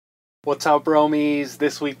What's up, Roamies?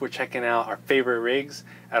 This week we're checking out our favorite rigs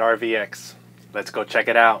at RVX. Let's go check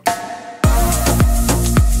it out.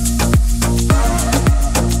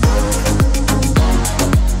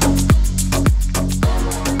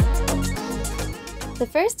 The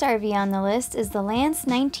first RV on the list is the Lance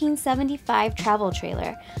 1975 travel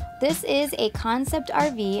trailer. This is a concept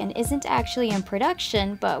RV and isn't actually in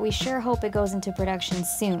production, but we sure hope it goes into production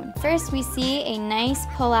soon. First, we see a nice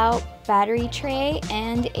pull-out battery tray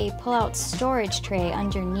and a pull-out storage tray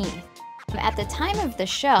underneath. At the time of the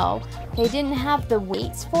show, they didn't have the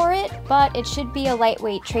weights for it, but it should be a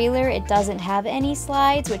lightweight trailer. It doesn't have any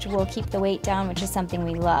slides, which will keep the weight down, which is something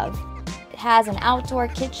we love. It has an outdoor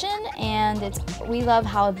kitchen, and we love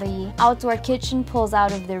how the outdoor kitchen pulls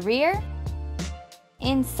out of the rear.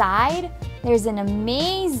 Inside, there's an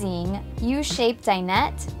amazing U-shaped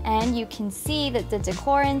dinette, and you can see that the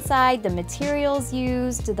decor inside, the materials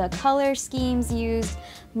used, the color schemes used,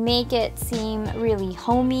 make it seem really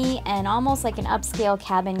homey and almost like an upscale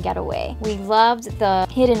cabin getaway. We loved the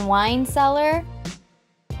hidden wine cellar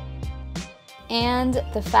and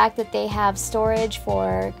the fact that they have storage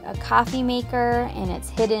for a coffee maker and it's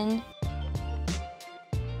hidden.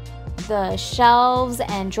 The shelves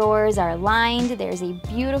and drawers are lined. There's a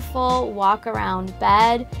beautiful walk-around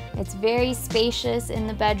bed. It's very spacious in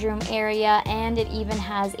the bedroom area, and it even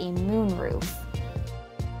has a moonroof.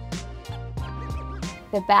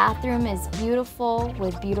 The bathroom is beautiful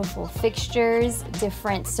with beautiful fixtures,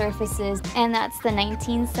 different surfaces, and that's the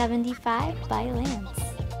 1975 by Lance.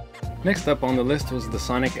 Next up on the list was the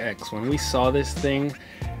Sonic X. When we saw this thing,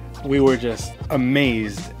 we were just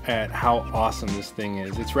amazed at how awesome this thing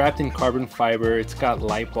is. It's wrapped in carbon fiber, it's got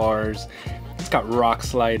light bars, it's got rock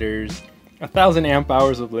sliders, 1,000 amp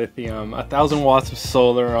hours of lithium, 1,000 watts of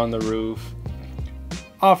solar on the roof,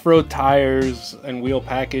 off-road tires and wheel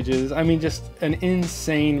packages. I mean, just an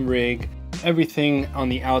insane rig. Everything on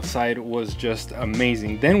the outside was just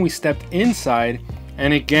amazing. Then we stepped inside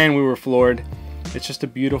and again we were floored. It's just a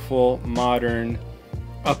beautiful, modern,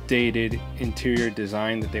 updated interior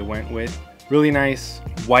design that they went with. Really nice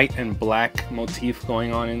white and black motif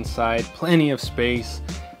going on inside. Plenty of space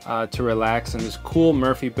to relax, and this cool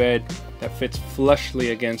Murphy bed that fits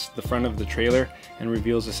flushly against the front of the trailer and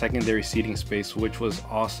reveals a secondary seating space, which was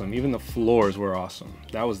awesome. Even the floors were awesome.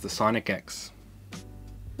 That was the Sonic X.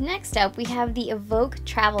 Next up, we have the Evoque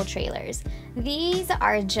travel trailers. These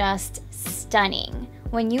are just stunning.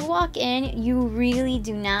 When you walk in, you really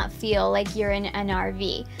do not feel like you're in an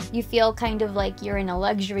RV. You feel kind of like you're in a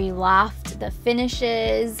luxury loft. The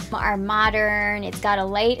finishes are modern. It's got a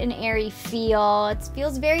light and airy feel. It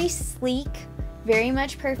feels very sleek, very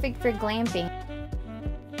much perfect for glamping.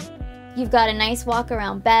 You've got a nice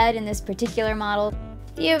walk-around bed in this particular model.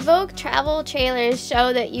 The Evoque travel trailers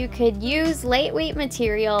show that you could use lightweight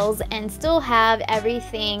materials and still have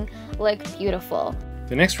everything look beautiful.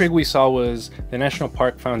 The next rig we saw was the National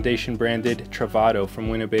Park Foundation branded Travado from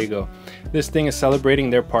Winnebago. This thing is celebrating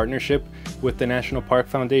their partnership with the National Park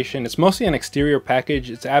Foundation. It's mostly an exterior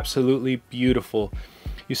package. It's absolutely beautiful.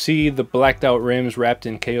 You see the blacked out rims wrapped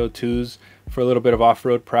in KO2s for a little bit of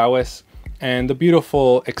off-road prowess, and the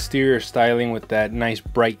beautiful exterior styling with that nice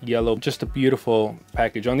bright yellow. Just a beautiful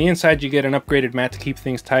package. On the inside you get an upgraded mat to keep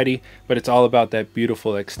things tidy, but it's all about that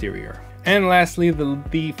beautiful exterior. And lastly,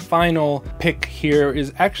 the final pick here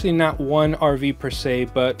is actually not one RV per se,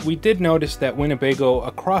 but we did notice that Winnebago,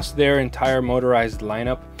 across their entire motorized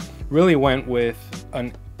lineup, really went with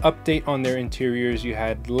an update on their interiors. You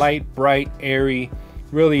had light, bright, airy,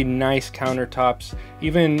 really nice countertops.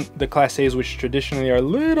 Even the Class A's, which traditionally are a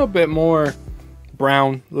little bit more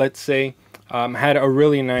brown, let's say, had a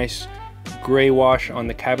really nice gray wash on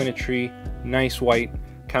the cabinetry, nice white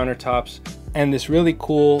countertops, and this really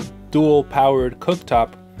cool dual powered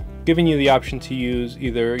cooktop, giving you the option to use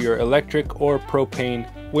either your electric or propane.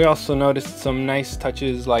 We also noticed some nice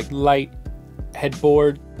touches like light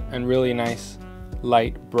headboard and really nice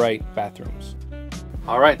light bright bathrooms.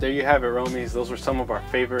 Alright, there you have it, Roamies. Those were some of our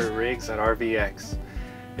favorite rigs at RVX.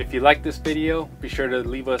 If you liked this video, be sure to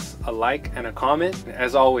leave us a like and a comment.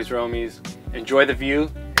 As always, Roamies, enjoy the view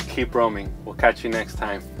and keep roaming. We'll catch you next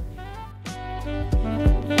time.